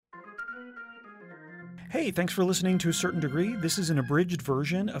Hey, thanks for listening to A Certain Degree. This is an abridged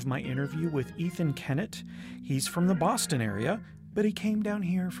version of my interview with Ethan Kennett. He's from the Boston area, but he came down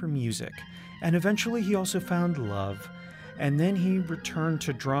here for music. And eventually he also found love. And then he returned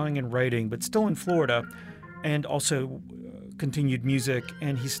to drawing and writing, but still in Florida, and also continued music,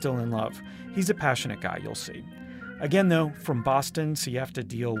 and he's still in love. He's a passionate guy, you'll see. Again, though, from Boston, so you have to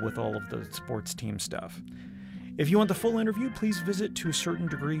deal with all of the sports team stuff. If you want the full interview, please visit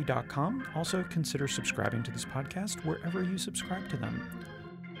toacertaindegree.com. Also, consider subscribing to this podcast wherever you subscribe to them.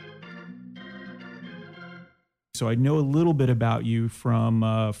 So I know a little bit about you from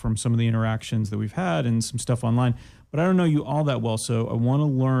some of the interactions that we've had and some stuff online, but I don't know you all that well. So I want to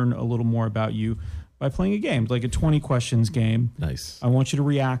learn a little more about you by playing a game, like a 20 questions game. Nice. I want you to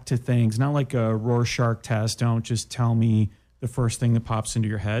react to things, not like a Rorschach test. Don't just tell me the first thing that pops into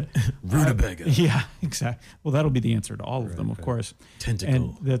your head. Rutabaga. Yeah, exactly. Well, that'll be the answer to all of them, of course. Tentacle.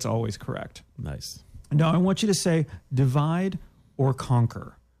 And that's always correct. Nice. Now, I want you to say divide or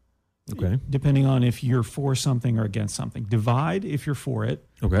conquer. Okay. Depending on if you're for something or against something. Divide if you're for it.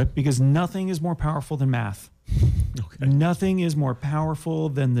 Okay. Because nothing is more powerful than math. Okay. Nothing is more powerful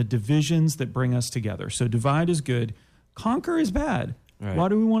than the divisions that bring us together. So divide is good. Conquer is bad. Right. Why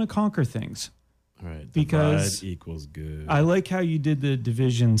do we want to conquer things? All right. Because divide equals good. I like how you did the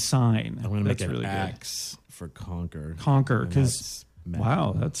division sign. I'm going to make That's an really X for conquer. Conquer, And because that's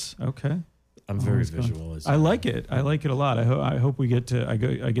wow, that's okay. I'm very it's fun. visual. I like it. I like it a lot. I hope we get to I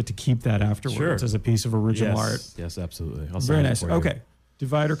get to keep that afterwards Sure. as a piece of original yes. art. Yes, absolutely. I'll Very sign it nice. for you. Okay,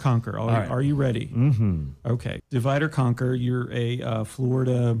 divide or conquer. right. Are you ready? Mm-hmm. Okay, divide or conquer. You're a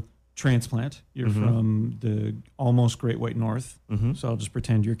Florida transplant. You're from the almost Great White North. Mm-hmm. So I'll just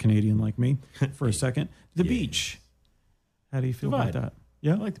pretend you're Canadian like me for a second. The Yeah. beach. How do you feel Divide. about that?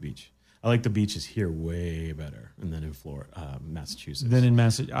 Yeah. I like the beach. I like the beaches here way better than in Florida, Massachusetts. Then in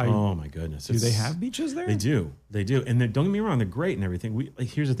Massachusetts, oh my goodness. do they have beaches there? They do. They do. And don't get me wrong, they're great and everything.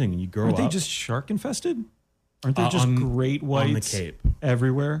 Here's the thing. You grow Aren't up. they just shark infested? Aren't there just on- great whites on the Cape.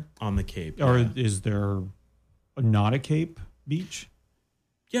 everywhere? On the Cape. Or yeah. is there not a Cape beach?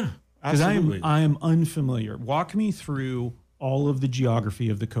 Yeah, Because absolutely. I am unfamiliar. Walk me through all of the geography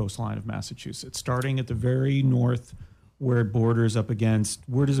of the coastline of Massachusetts, starting at the very north where it borders up against.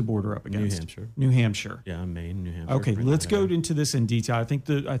 Where does it border up against? Hampshire. New Hampshire. Yeah, Maine, New Hampshire. Okay, right let's go there. into this in detail. I think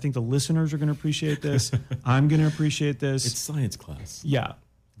the listeners are going to appreciate this. I'm going to appreciate this. It's science class. Yeah.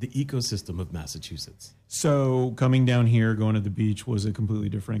 The ecosystem of Massachusetts. So coming down here, going to the beach was a completely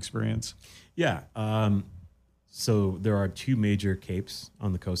different experience. Yeah. So there are two major capes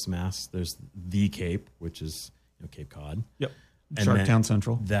on the coast of Mass. There's the Cape, which is Cape Cod. Yep. And Sharktown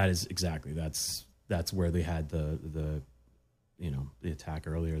Central. That is exactly that's where they had the attack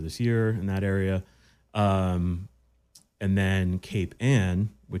earlier this year in that area, and then Cape Ann,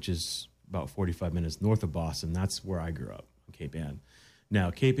 which is about 45 minutes north of Boston. That's where I grew up, Cape Ann.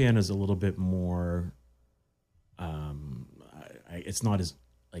 Now Cape Ann is a little bit more. It's not as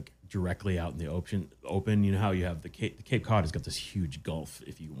like directly out in the open. You know how you have the Cape Cod has got this huge gulf,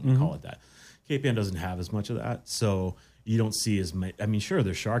 if you want to call it that. Cape Ann doesn't have as much of that, so you don't see as much. I mean, sure,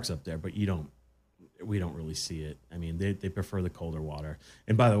 there's sharks up there, but we don't really see it. I mean, they prefer the colder water.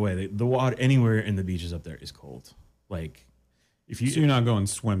 And by the way, the water anywhere in the beaches up there is cold. Like if you, So you're not going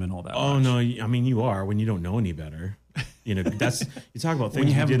swimming all that oh much. no, I mean you are when you don't know any better. That's you talk about things When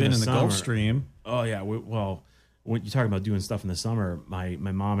you we haven't did been in the summer. Gulf Stream. Oh yeah, well, when you talk about doing stuff in the summer, my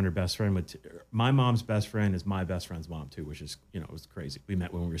mom and her best friend my mom's best friend is my best friend's mom too, which is it was crazy. We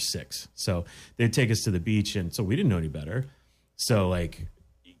met when we were 6, so they'd take us to the beach, and so we didn't know any better. So like,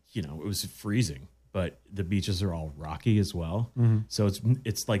 it was freezing, but the beaches are all rocky as well. So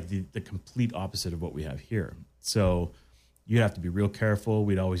it's like the complete opposite of what we have here. So you have to be real careful.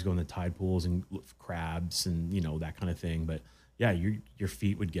 We'd always go in the tide pools and look for crabs and that kind of thing, but. Yeah, your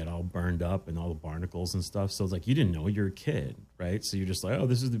feet would get all burned up and all the barnacles and stuff. So it's like you didn't know, you're a kid, right? So you're just like, oh,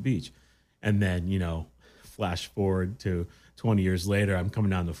 this is the beach. And then, flash forward to 20 years later, I'm coming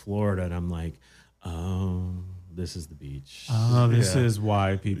down to Florida and I'm like, oh, this is the beach. Oh, this is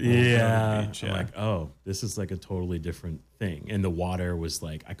why people go to the beach. I'm like, oh, this is like a totally different thing. And the water was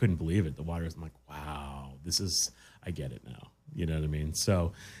like, I couldn't believe it. The water was, I'm like, wow, I get it now. You know what I mean?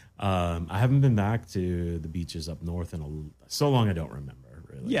 So I haven't been back to the beaches up north in so long I don't remember,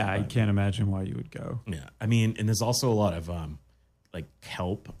 really. Yeah, I can't imagine why you would go. Yeah. I mean, and there's also a lot of like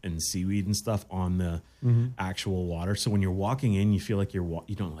kelp and seaweed and stuff on the actual water. So when you're walking in, you feel like you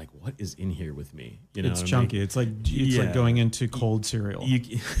don't like, what is in here with me? You know, It's chunky. It's like going into cold cereal.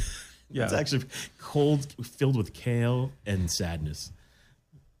 Yeah, it's actually cold, filled with kale and sadness.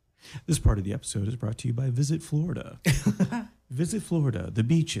 This part of the episode is brought to you by Visit Florida. Visit Florida, the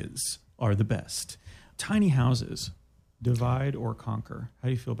beaches, are the best. Tiny houses, divide or conquer. How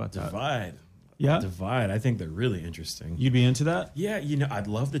do you feel about that? Divide. Yeah? Divide. I think they're really interesting. You'd be into that? Yeah, you know, I'd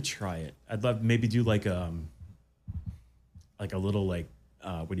love to try it. I'd love to maybe do like a little what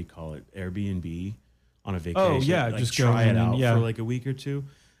do you call it? Airbnb on a vacation. Oh, yeah, like just try it out yeah. for like a week or two.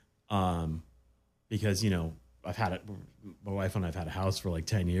 Because, you know, my wife and I've had a house for like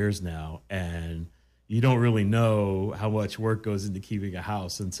 10 years now, and you don't really know how much work goes into keeping a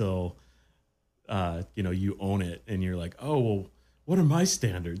house until you know, you own it and you're like, oh, well, what are my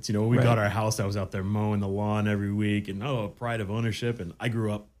standards? You know, when we got our house, I was out there mowing the lawn every week, and pride of ownership. And I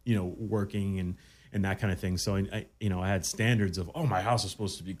grew up, you know, working and that kind of thing. So I you know, I had standards of, my house is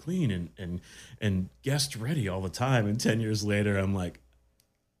supposed to be clean and guest ready all the time. And 10 years later, I'm like,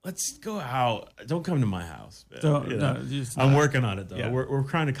 let's go out. Don't come to my house. So, you know? I'm working on it though. Yeah. We're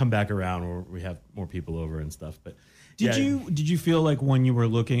trying to come back around where we have more people over and stuff. But did you feel like when you were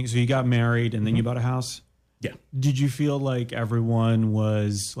looking, so you got married and then you bought a house? Yeah. Did you feel like everyone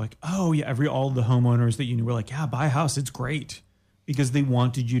was like, oh yeah, all the homeowners that you knew were like, yeah, buy a house, it's great, because they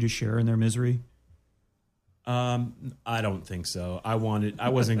wanted you to share in their misery? I don't think so. I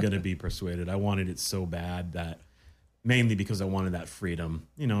wasn't going to be persuaded. I wanted it so bad that, mainly because I wanted that freedom,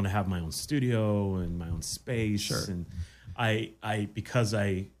 you know, to have my own studio and my own space. Sure. And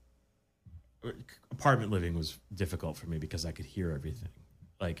apartment living was difficult for me because I could hear everything.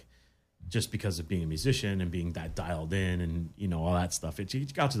 Like, just because of being a musician and being that dialed in and, you know, all that stuff.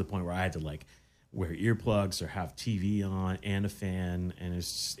 It got to the point where I had to like wear earplugs or have TV on and a fan. And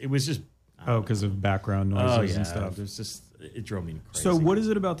it was just, because of background noises and stuff. It drove me crazy. So what is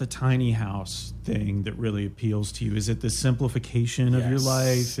it about the tiny house thing that really appeals to you? Is it the simplification of your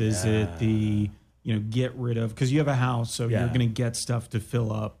life? Is it the, you know, get rid of, because you have a house, so you're going to get stuff to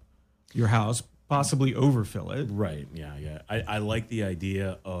fill up your house, possibly overfill it. Right. Yeah. I like the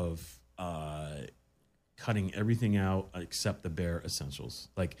idea of cutting everything out except the bare essentials.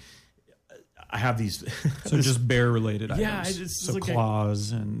 Like, I have these. So just bear related items. Yeah. So like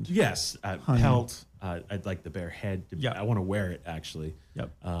claws and. Yes. Pelt. I'd like the bare head. I want to wear it actually.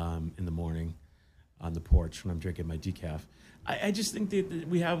 Yep. In the morning on the porch when I'm drinking my decaf. I just think that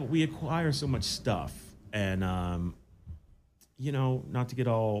we acquire so much stuff, and you know, not to get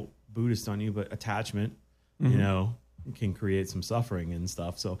all Buddhist on you, but attachment, you know, can create some suffering and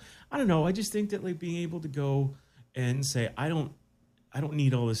stuff. So I don't know. I just think that like being able to go and say, I don't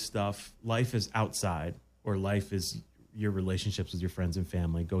need all this stuff. Life is outside, or life is your relationships with your friends and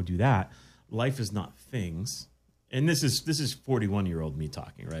family. Go do that. Life is not things. And this is 41-year-old me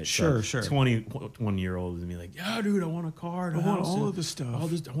talking, right? Sure. 21-year-old me like, yeah, dude, I want a car. And I want all of this stuff.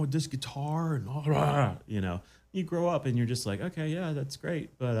 I want this guitar and all that. You know, you grow up and you're just like, okay, yeah, that's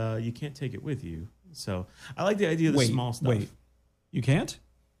great, but you can't take it with you. So I like the idea of the small stuff. Wait, you can't?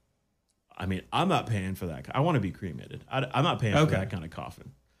 I mean, I'm not paying for that. I want to be cremated. I'm not paying for that kind of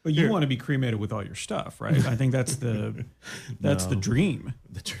coffin. But you want to be cremated with all your stuff, right? I think that's the the dream.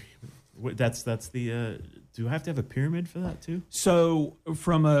 The dream. That's the. Do I have to have a pyramid for that too? So,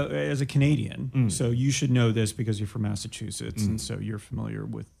 as a Canadian, so you should know this because you're from Massachusetts, and so you're familiar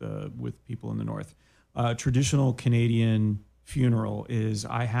with people in the North. Traditional Canadian funeral is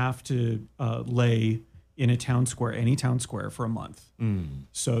I have to lay in a town square, any town square, for a month.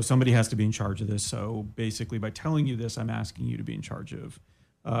 So somebody has to be in charge of this. So basically, by telling you this, I'm asking you to be in charge of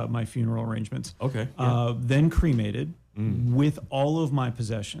my funeral arrangements. Okay. Yeah. Then cremated with all of my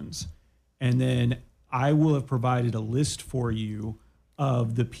possessions, and then I will have provided a list for you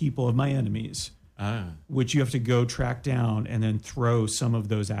of the people of my enemies, which you have to go track down and then throw some of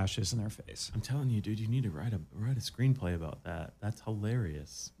those ashes in their face. I'm telling you, dude, you need to write a screenplay about that. That's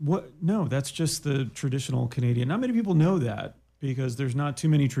hilarious. What? No, that's just the traditional Canadian. Not many people know that because there's not too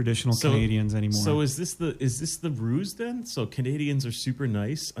many traditional Canadians anymore. So is this the ruse then? So Canadians are super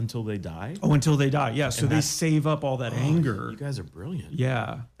nice until they die? Oh, until they die. Yeah. So they save up all that anger. You guys are brilliant.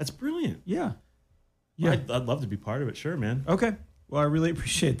 Yeah. That's brilliant. Yeah. Yeah. I'd love to be part of it. Sure, man. Okay. Well, I really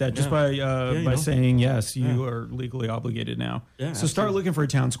appreciate that. Just by saying yes, you are legally obligated now. Yeah, so start looking for a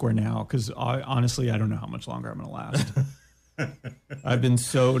town square now, because honestly, I don't know how much longer I'm going to last. I've been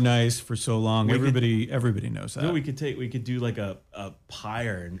so nice for so long. Everybody knows that. No, we could do like a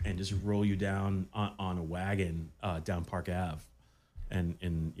pyre and just roll you down on a wagon down Park Ave.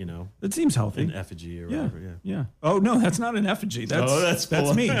 And you know, it seems healthy. An effigy or whatever. Yeah. Oh no, that's not an effigy. That's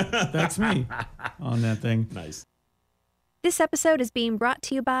me. That's me on that thing. Nice. This episode is being brought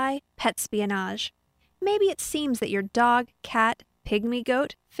to you by Petspionage. Maybe it seems that your dog, cat, pygmy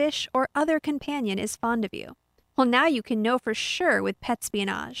goat, fish, or other companion is fond of you. Well, now you can know for sure with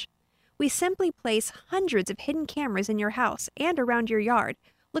Petspionage. We simply place hundreds of hidden cameras in your house and around your yard,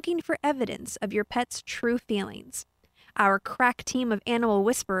 looking for evidence of your pet's true feelings. Our crack team of animal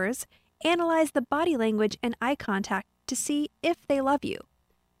whisperers analyze the body language and eye contact to see if they love you,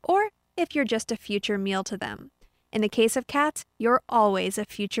 or if you're just a future meal to them. In the case of cats, you're always a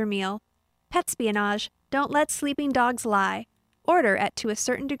future meal. Petspionage, don't let sleeping dogs lie. Order at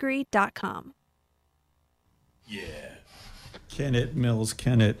toacertaindegree.com. Yeah. Kennett Mills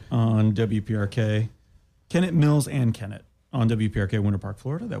Kennett on WPRK. Kennett Mills and Kennett on WPRK Winter Park,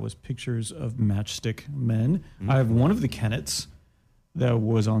 Florida. That was Pictures of Matchstick Men. I have one of the Kennetts that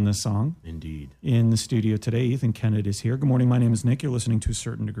was on this song. Indeed. In the studio today. Ethan Kennett is here. Good morning. My name is Nick. You're listening to A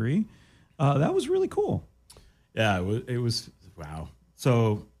Certain Degree. That was really cool. Yeah, it was wow.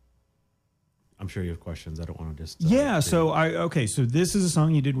 So I'm sure you have questions. I don't want to just so this is a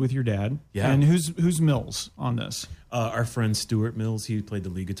song you did with your dad. Yeah. And who's Mills on this? Our friend Stuart Mills, he played the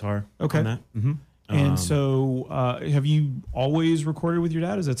lead guitar Okay. on that. Mm-hmm. And so have you always recorded with your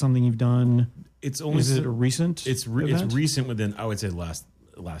dad? Is that something you've done? It's only Is it a recent It's recent within, I would say, last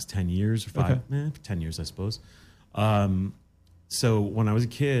 10 years or 10 years, I suppose. So when I was a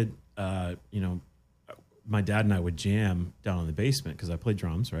kid, my dad and I would jam down in the basement because I played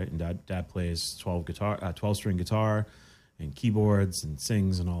drums, right? And dad plays 12-string guitar and keyboards and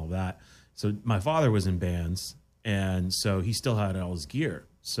sings and all of that. So my father was in bands, and so he still had all his gear.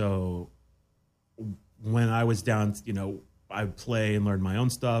 So when I was down, I would play and learn my own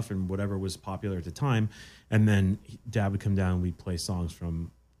stuff and whatever was popular at the time. And then dad would come down and we'd play songs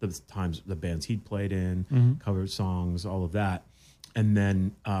from the bands he'd played in, cover songs, all of that. And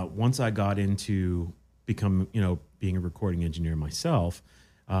then once I got into being a recording engineer myself,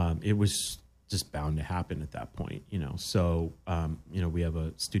 it was just bound to happen at that point, So, we have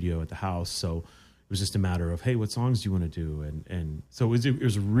a studio at the house, so it was just a matter of, hey, what songs do you want to do? And so it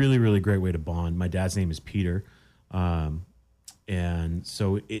was a really, really great way to bond. My dad's name is Peter. And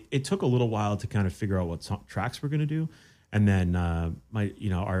so it took a little while to kind of figure out what tracks we're going to do. And then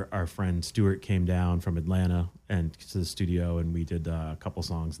our friend Stuart came down from Atlanta and to the studio, and we did a couple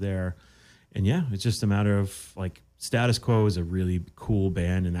songs there. And yeah, it's just a matter of like Status Quo is a really cool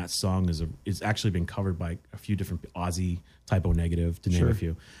band, and that song is actually been covered by a few different Ozzy, Typo Negative, to name a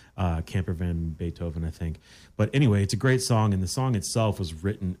few, Camper Van Beethoven, I think. But anyway, it's a great song, and the song itself is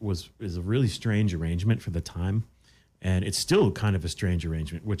a really strange arrangement for the time, and it's still kind of a strange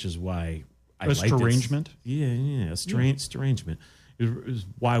arrangement, which is why I liked it. Estrangement? Yeah, estrangement. It was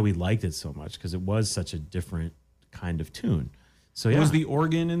why we liked it so much, because it was such a different kind of tune. So yeah. Was the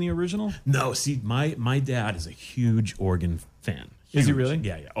organ in the original? No, see, my dad is a huge organ fan. Is he really?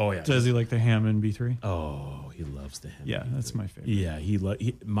 Yeah. Oh yeah. Does he like the Hammond B3? Oh, he loves the Hammond. Yeah, that's my favorite. Yeah,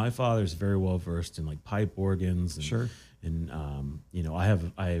 my father's very well versed in like pipe organs. And, sure. And I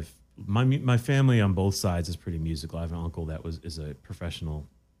have my family on both sides is pretty musical. I have an uncle that is a professional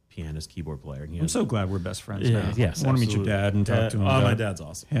pianist, keyboard player. I'm so glad we're best friends Yeah, now. yes, I want to meet your dad and talk to him. Oh, my dad's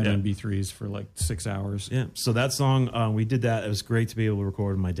awesome. Hammond B3s for like 6 hours. Yeah. So that song, we did that. It was great to be able to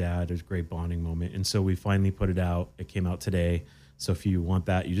record with my dad. It was a great bonding moment. And so we finally put it out. It came out today. So if you want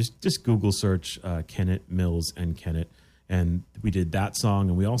that, you just Google search Kennett Mills and Kennett. And we did that song.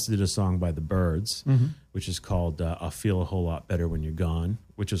 And we also did a song by the Byrds, which is called I Feel a Whole Lot Better When You're Gone,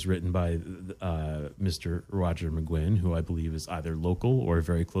 which was written by Mr. Roger McGuinn, who I believe is either local or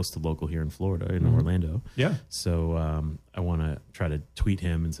very close to local here in Florida, in Orlando. Yeah. So I want to try to tweet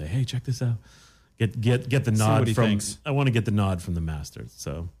him and say, hey, check this out. Get the nod what he from. thinks. I want to get the nod from the master.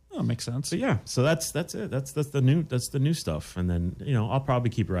 So. Oh, makes sense. But yeah, so that's it. That's the new stuff. And then I'll probably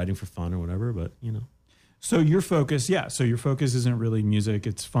keep writing for fun or whatever. But So your focus isn't really music.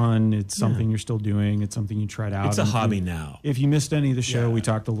 It's fun. It's something you're still doing. It's something you tried out. It's a hobby now. If you missed any of the show, we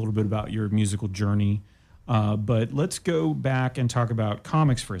talked a little bit about your musical journey. But let's go back and talk about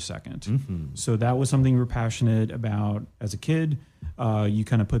comics for a second. So that was something you were passionate about as a kid. You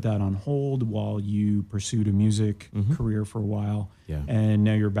kind of put that on hold while you pursued a music career for a while. Yeah. And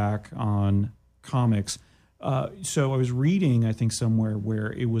now you're back on comics. So I was reading, I think somewhere,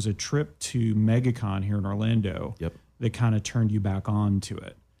 where it was a trip to MegaCon here in Orlando. Yep. That kind of turned you back on to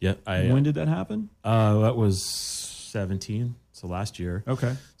it. Yep. When did that happen? That was 17. So last year.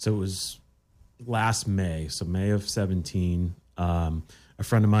 Okay. So it was last May. So May of 17. A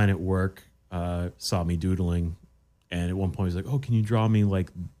friend of mine at work saw me doodling, and at one point he was like, "Oh, can you draw me like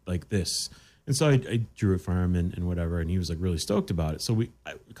this?" And so I drew it for him and whatever, and he was like really stoked about it. So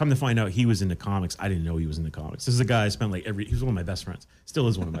I come to find out he was into comics. I didn't know he was into comics. This is a guy I spent he was one of my best friends. Still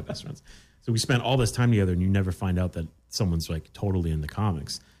is one of my best friends. So we spent all this time together, and you never find out that someone's like totally into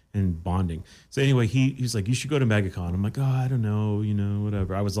comics. and bonding. So anyway, he's like, you should go to MegaCon. I'm like, oh, I don't know,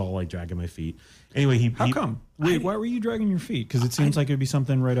 whatever. I was all like dragging my feet. Anyway, How come? Wait, why were you dragging your feet? Because it seems like it'd be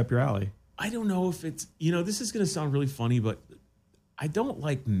something right up your alley. I don't know if it's, this is going to sound really funny, but I don't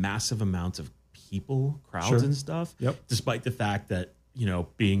like massive amounts of people, crowds and stuff. Yep. Despite the fact that,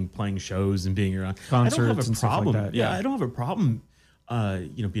 playing shows and being around concerts I don't have a and problem. Stuff like that. Yeah, I don't have a problem,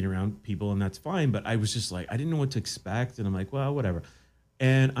 being around people, and that's fine. But I was just like, I didn't know what to expect. And I'm like, well, whatever.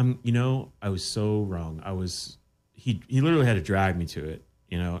 And I was so wrong. He literally had to drag me to it,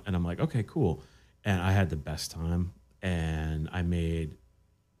 and I'm like, okay, cool. And I had the best time, and I made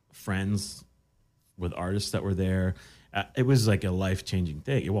friends with artists that were there. It was like a life-changing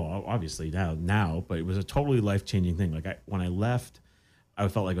thing. Well, obviously now, but it was a totally life-changing thing. Like when I left, I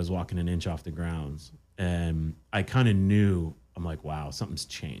felt like I was walking an inch off the grounds, and I kind of knew, I'm like, wow, something's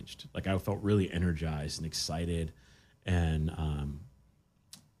changed. Like I felt really energized and excited. And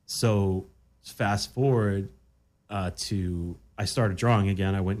so fast forward to, I started drawing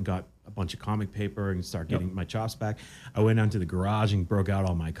again. I went and got a bunch of comic paper and started getting my chops back. I went down to the garage and broke out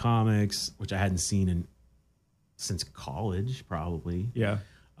all my comics, which I hadn't seen since college, probably. Yeah.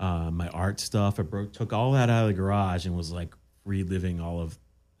 My art stuff. I took all that out of the garage and was like reliving all of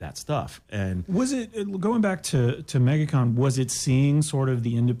that stuff. And was it, going back to MegaCon, was it seeing sort of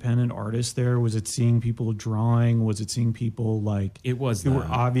the independent artists there? Was it seeing people drawing? Was it seeing people who were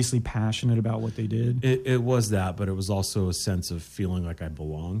obviously passionate about what they did? It was that, but it was also a sense of feeling like I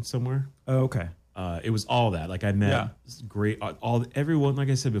belonged somewhere. Oh, okay. It was all that. Like I met everyone, like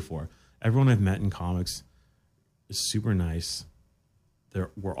I said before, everyone I've met in comics is super nice.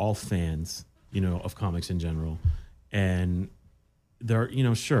 We're all fans, of comics in general. And there,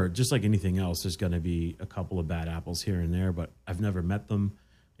 sure, just like anything else, there's going to be a couple of bad apples here and there, but I've never met them.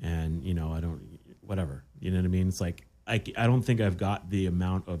 And, I don't, whatever, you know what I mean? It's like, I don't think I've got the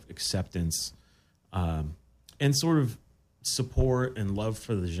amount of acceptance and sort of support and love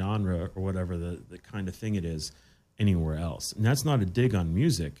for the genre or whatever the kind of thing it is anywhere else. And that's not a dig on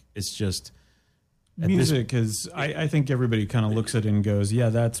music. It's just music is, I think everybody kind of looks at it and goes, yeah,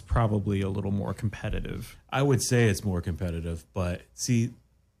 that's probably a little more competitive. I would say it's more competitive, but see,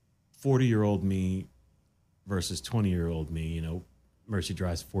 40-year-old me versus 20-year-old me, Mercy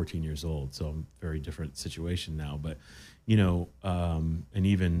Drive's 14 years old, so I'm a very different situation now. But, and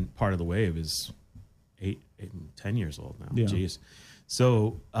even Part of the Wave is 10 years old now. Yeah. Jeez.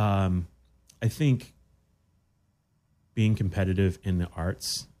 So I think being competitive in the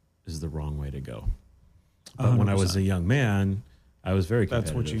arts is the wrong way to go. But 100%. When I was a young man, I was very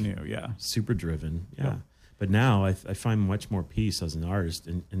competitive. That's what you knew, yeah. Super driven, yeah. But now I find much more peace as an artist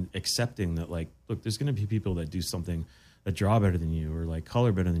in accepting that, like, look, there's going to be people that do something, that draw better than you or like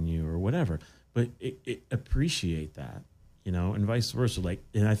color better than you or whatever. But appreciate that, and vice versa. Like,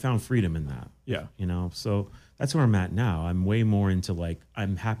 and I found freedom in that. Yeah. So that's where I'm at now. I'm way more into like,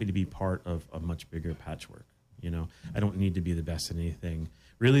 I'm happy to be part of a much bigger patchwork. I don't need to be the best at anything.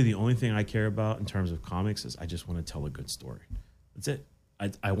 Really, the only thing I care about in terms of comics is I just want to tell a good story. That's it.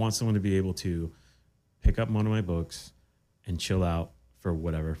 I want someone to be able to pick up one of my books and chill out for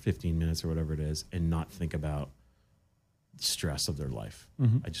whatever, 15 minutes or whatever it is, and not think about the stress of their life.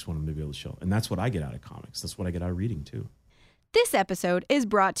 Mm-hmm. I just want them to be able to chill. And that's what I get out of comics. That's what I get out of reading, too. This episode is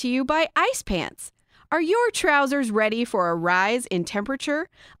brought to you by Ice Pants. Are your trousers ready for a rise in temperature?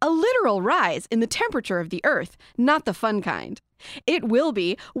 A literal rise in the temperature of the earth, not the fun kind. It will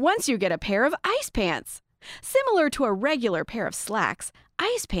be once you get a pair of ice pants. Similar to a regular pair of slacks,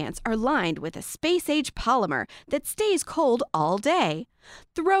 ice pants are lined with a space-age polymer that stays cold all day.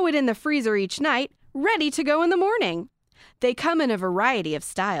 Throw it in the freezer each night, ready to go in the morning. They come in a variety of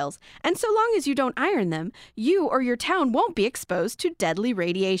styles, and so long as you don't iron them, you or your town won't be exposed to deadly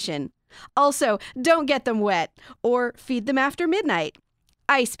radiation. Also, don't get them wet or feed them after midnight.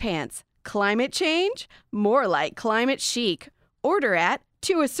 Ice Pants. Climate change? More like climate chic. Order at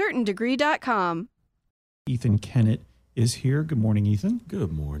toacertaindegree.com. Ethan Kennett is here. Good morning, Ethan.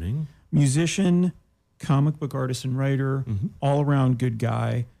 Good morning. Musician, comic book artist and writer, all-around good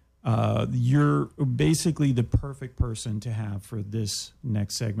guy. You're basically the perfect person to have for this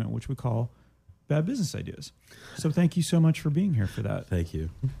next segment, which we call Bad Business Ideas. So thank you so much for being here for that. Thank you.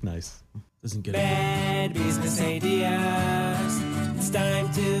 Nice. Doesn't get Bad business ideas. It's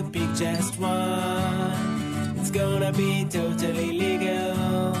time to pick just one. It's gonna be totally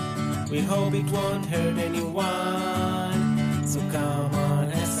legal. We hope it won't hurt anyone. So come on,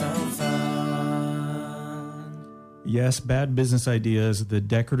 have some fun. Yes, Bad Business Ideas, the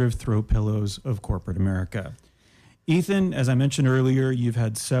decorative throw pillows of corporate America. Ethan, as I mentioned earlier, you've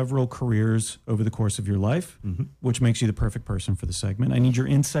had several careers over the course of your life, which makes you the perfect person for the segment. I need your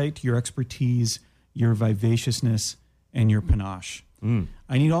insight, your expertise, your vivaciousness, and your panache.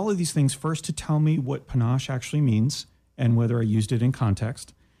 I need all of these things first to tell me what panache actually means and whether I used it in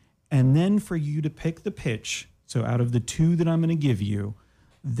context, and then for you to pick the pitch. So out of the two that I'm going to give you,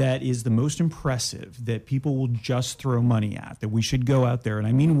 that is the most impressive, that people will just throw money at, that we should go out there, and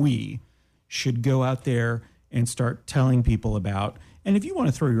I mean we should go out there and start telling people about. And if you want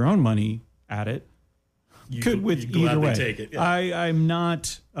to throw your own money at it, You either way. take it. Yeah. I'm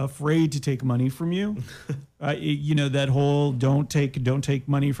not afraid to take money from you. You know, that whole don't take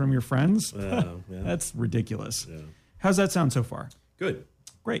money from your friends. Yeah. That's ridiculous. Yeah. How's that sound so far? Good.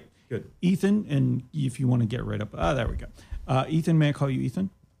 Great. Good. Ethan, and if you want to get right up, there we go. Ethan, may I call you Ethan?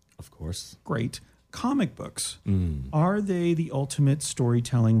 Of course. Great. Comic books, are they the ultimate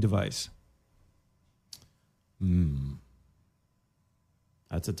storytelling device?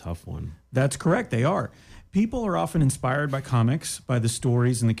 That's a tough one. That's correct. They are. People are often inspired by comics, by the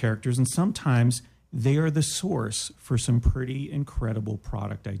stories and the characters, and sometimes they are the source for some pretty incredible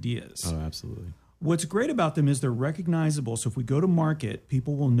product ideas. Oh, absolutely. What's great about them is they're recognizable. So if we go to market,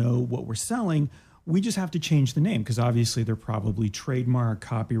 people will know what we're selling. We just have to change the name because obviously they're probably trademark,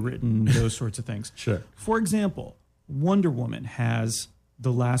 copywritten, those sorts of things. Sure. For example, Wonder Woman has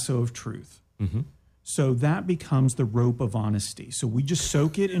the lasso of truth. So that becomes the rope of honesty. So we just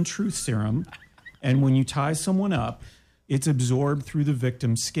soak it in truth serum. And when you tie someone up, it's absorbed through the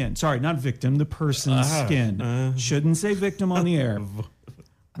victim's skin. Sorry, not victim, the person's skin. Shouldn't say victim on the air.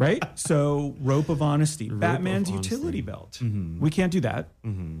 Right? So rope of honesty. Batman's utility belt. We can't do that.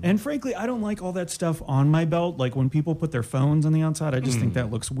 And frankly, I don't like all that stuff on my belt. Like when people put their phones on the outside, I just think that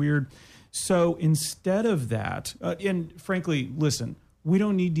looks weird. So instead of that, and frankly, listen, we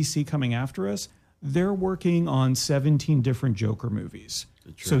don't need DC coming after us. They're working on 17 different Joker movies.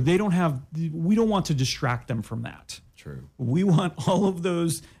 So we don't want to distract them from that. True. We want all of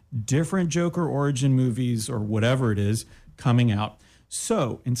those different Joker origin movies or whatever it is coming out.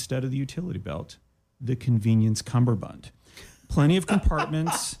 So instead of the utility belt, the convenience cummerbund. Plenty of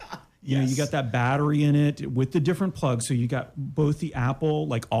compartments. You know, you got that battery in it with the different plugs. So you got both the Apple,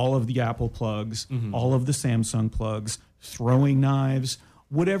 like all of the Apple plugs, all of the Samsung plugs, throwing knives,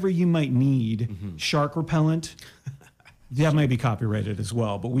 whatever you might need, shark repellent. That might be copyrighted as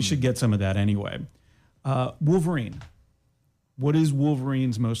well, but we should get some of that anyway. Wolverine. What is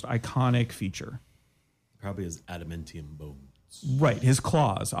Wolverine's most iconic feature? Probably his adamantium bones. Right, his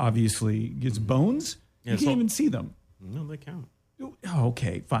claws, obviously. His bones? Yeah, you can't even see them. No, they count. Oh,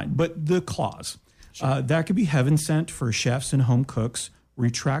 okay, fine. But the claws. That could be heaven sent for chefs and home cooks.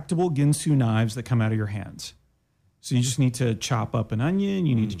 Retractable Ginsu knives that come out of your hands. So you just need to chop up an onion.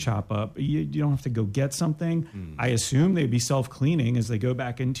 You need to chop up. You don't have to go get something. I assume they'd be self-cleaning as they go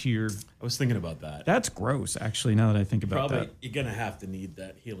back into your. I was thinking about that. That's gross, actually. Now that I think about Probably that. you're gonna have to need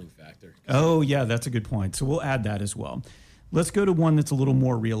that healing factor. Oh yeah, that's a good point. So we'll add that as well. Let's go to one that's a little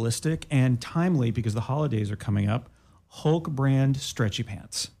more realistic and timely because the holidays are coming up. Hulk brand stretchy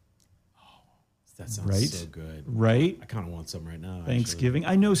pants. That sounds Right? so good. Right? I kind of want some right now. Thanksgiving.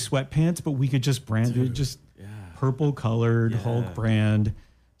 I know sweatpants, but we could just brand it just purple colored Hulk brand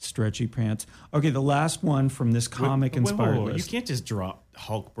stretchy pants. Okay, the last one from this comic inspired You list. can't just drop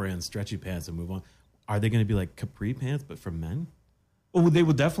Hulk brand stretchy pants and move on. Are they going to be like capri pants, but for men? Oh, they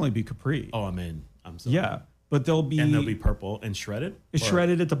will definitely be capri. Oh, I'm in. I'm so yeah, but they'll be And they'll be purple and shredded. it's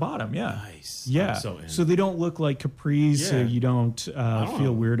shredded at the bottom. Yeah, Nice. yeah. I'm so in. So they don't look like capris, so Yeah. you don't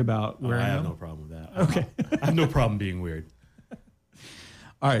feel weird about Oh, wearing I have them. no problem with that. Okay. I have no problem being weird.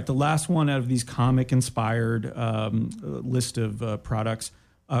 All right, the last one out of these comic-inspired list of products,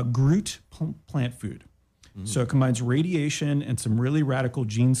 Groot plant food. So it combines radiation and some really radical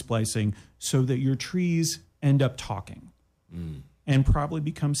gene splicing so that your trees end up talking and probably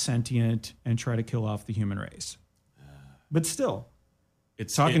become sentient and try to kill off the human race. But still,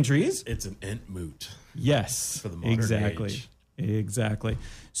 It's Talking trees? It's an ent moot. yes, For the modern exactly. age. Exactly.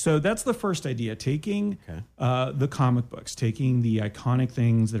 So that's the first idea, taking Okay. the comic books, taking the iconic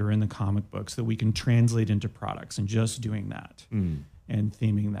things that are in the comic books that we can translate into products and just doing that and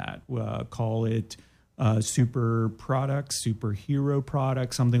theming that. Call it super products, superhero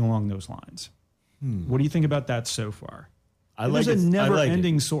products, something along those lines. What do you think about that so far? I like There's a it. I like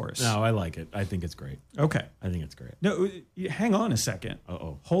never-ending it. source. No, I like it. I think it's great. Okay. I think it's great. No, hang on a second.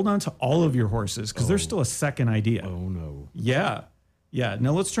 Uh-oh. Hold on to all of your horses because there's still a second idea. Oh, no. Yeah. Yeah.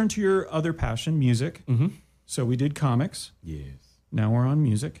 Now let's turn to your other passion, music. So we did comics. Yes. Now we're on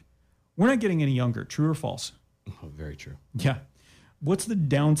music. We're not getting any younger. True or false? Oh, very true. Yeah. What's the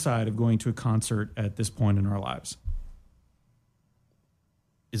downside of going to a concert at this point in our lives?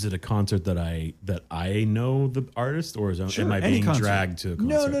 is it a concert that I know the artist, or Sure, am I any being concert. dragged to a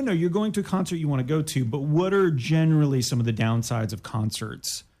concert? No. You're going to a concert you want to go to, but what are generally some of the downsides of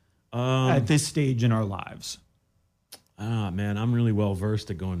concerts at this stage in our lives? Man, I'm really well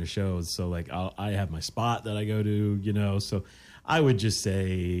versed at going to shows. So like I have my spot that I go to, you know, so I would just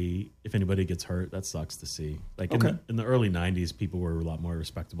say if anybody gets hurt, that sucks to see. Like in the early 90s, people were a lot more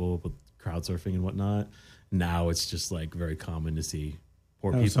respectable with crowd surfing and whatnot. Now it's just like very common to see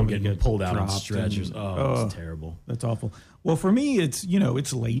poor people somebody getting get pulled out on dropped stretchers. and- It's terrible. That's awful. Well, for me, it's,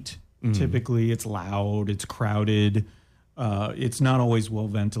 it's late. Typically, it's loud, it's crowded. It's not always well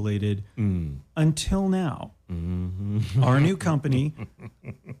ventilated until now. Our new company,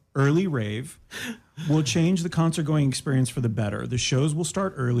 Early Rave, will change the concert going experience for the better. The shows will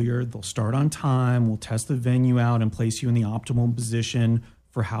start earlier. They'll start on time. We'll test the venue out and place you in the optimal position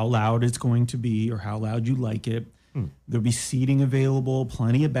for how loud it's going to be or how loud you like it. There'll be seating available,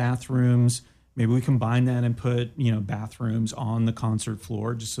 plenty of bathrooms. Maybe we combine that and put, bathrooms on the concert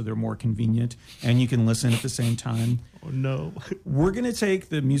floor just so they're more convenient and you can listen at the same time. Oh no. We're going to take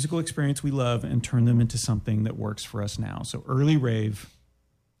the musical experience we love and turn them into something that works for us now. So Early Rave,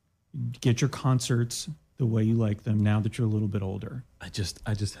 get your concerts the way you like them now that you're a little bit older. I just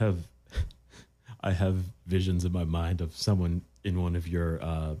have I have visions in my mind of someone in one of your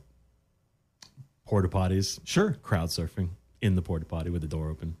porta potties. Sure. Crowd surfing in the porta potty with the door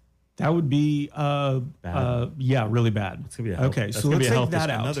open. That would be, Bad. really bad. It's gonna be a health, Okay, that's so gonna let's be a take health that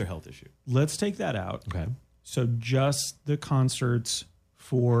issue, out. another health issue. Let's take that out. Okay. So just the concerts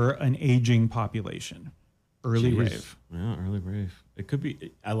for an aging population. Early Jeez. Rave. Yeah, early rave. It could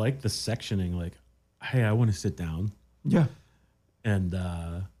be. I like the sectioning. Like, hey, I want to sit down, Yeah. and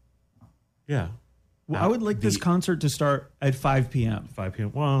yeah. Well, I would like this concert to start at 5 p.m. 5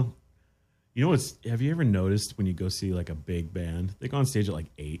 p.m. Well, you know what's? Have you ever noticed when you go see like a big band, they go on stage at like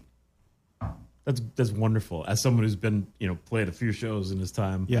 8? That's wonderful. As someone who's been played a few shows in his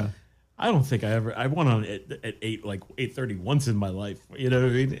time, Yeah. I don't think I went on at 8 like 8:30 once in my life. You know what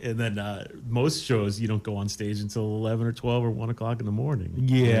I mean? And then most shows you don't go on stage until 11 or 12 or 1 o'clock in the morning.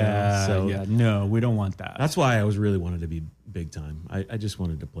 Yeah. So yeah. No, we don't want that. that's why I was really wanted to be big time. I just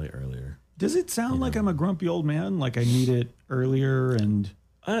wanted to play earlier. Does it sound like I'm a grumpy old man? Like I need it earlier and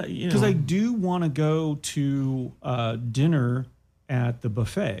because I do want to go to dinner at the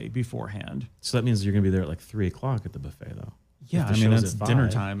buffet beforehand. So that means you're gonna be there at like 3 o'clock at the buffet though. Yeah, If the I mean show's that's at dinner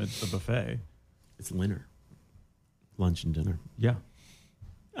 5, time at the buffet. It's dinner, lunch and dinner. Yeah,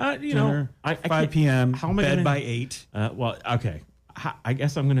 Dinner, I 5 can't- p.m. How am I bed gonna, by 8. Well, okay. I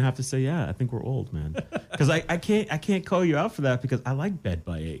guess I'm gonna have to say yeah. I think we're old, man. Because I can't call you out for that because I like bed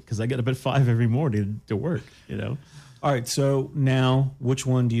by 8 because I get up at 5 every morning to work. All right, so now which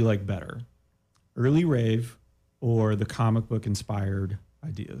one do you like better, Early Rave or the comic book inspired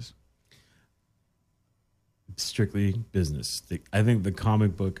ideas? Strictly business. I think the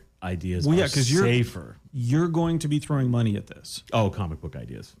comic book ideas Well, yeah, are 'cause you're- safer. You're going to be throwing money at this. Oh, comic book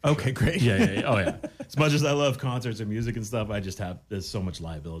ideas. Okay, great. Yeah. Oh, yeah. As much as I love concerts and music and stuff, there's so much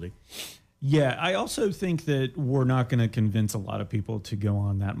liability. Yeah, I also think that we're not going to convince a lot of people to go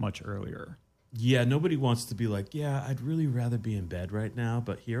on that much earlier. Yeah, nobody wants to be like, yeah, I'd really rather be in bed right now,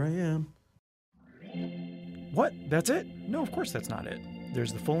 but here I am. What? That's it? No, of course that's not it.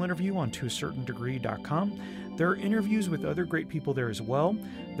 There's the full interview on toacertaindegree.com. There are interviews with other great people there as well.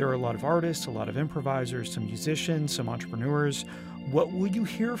 There are a lot of artists, a lot of improvisers, some musicians, some entrepreneurs. What will you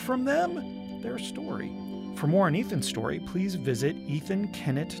hear from them? Their story. For more on Ethan's story, please visit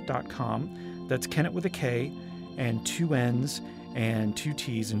ethankennett.com. That's Kennett with a K and 2 N's and 2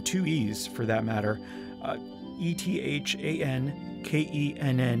 T's and 2 E's for that matter.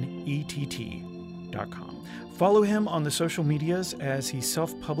 ethankennett.com. Follow him on the social medias as he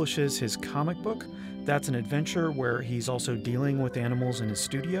self-publishes his comic book. That's an adventure where he's also dealing with animals in his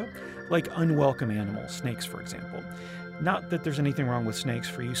studio, like unwelcome animals, snakes, for example. Not that there's anything wrong with snakes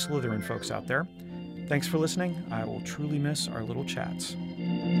for you Slytherin folks out there. Thanks for listening. I will truly miss our little chats.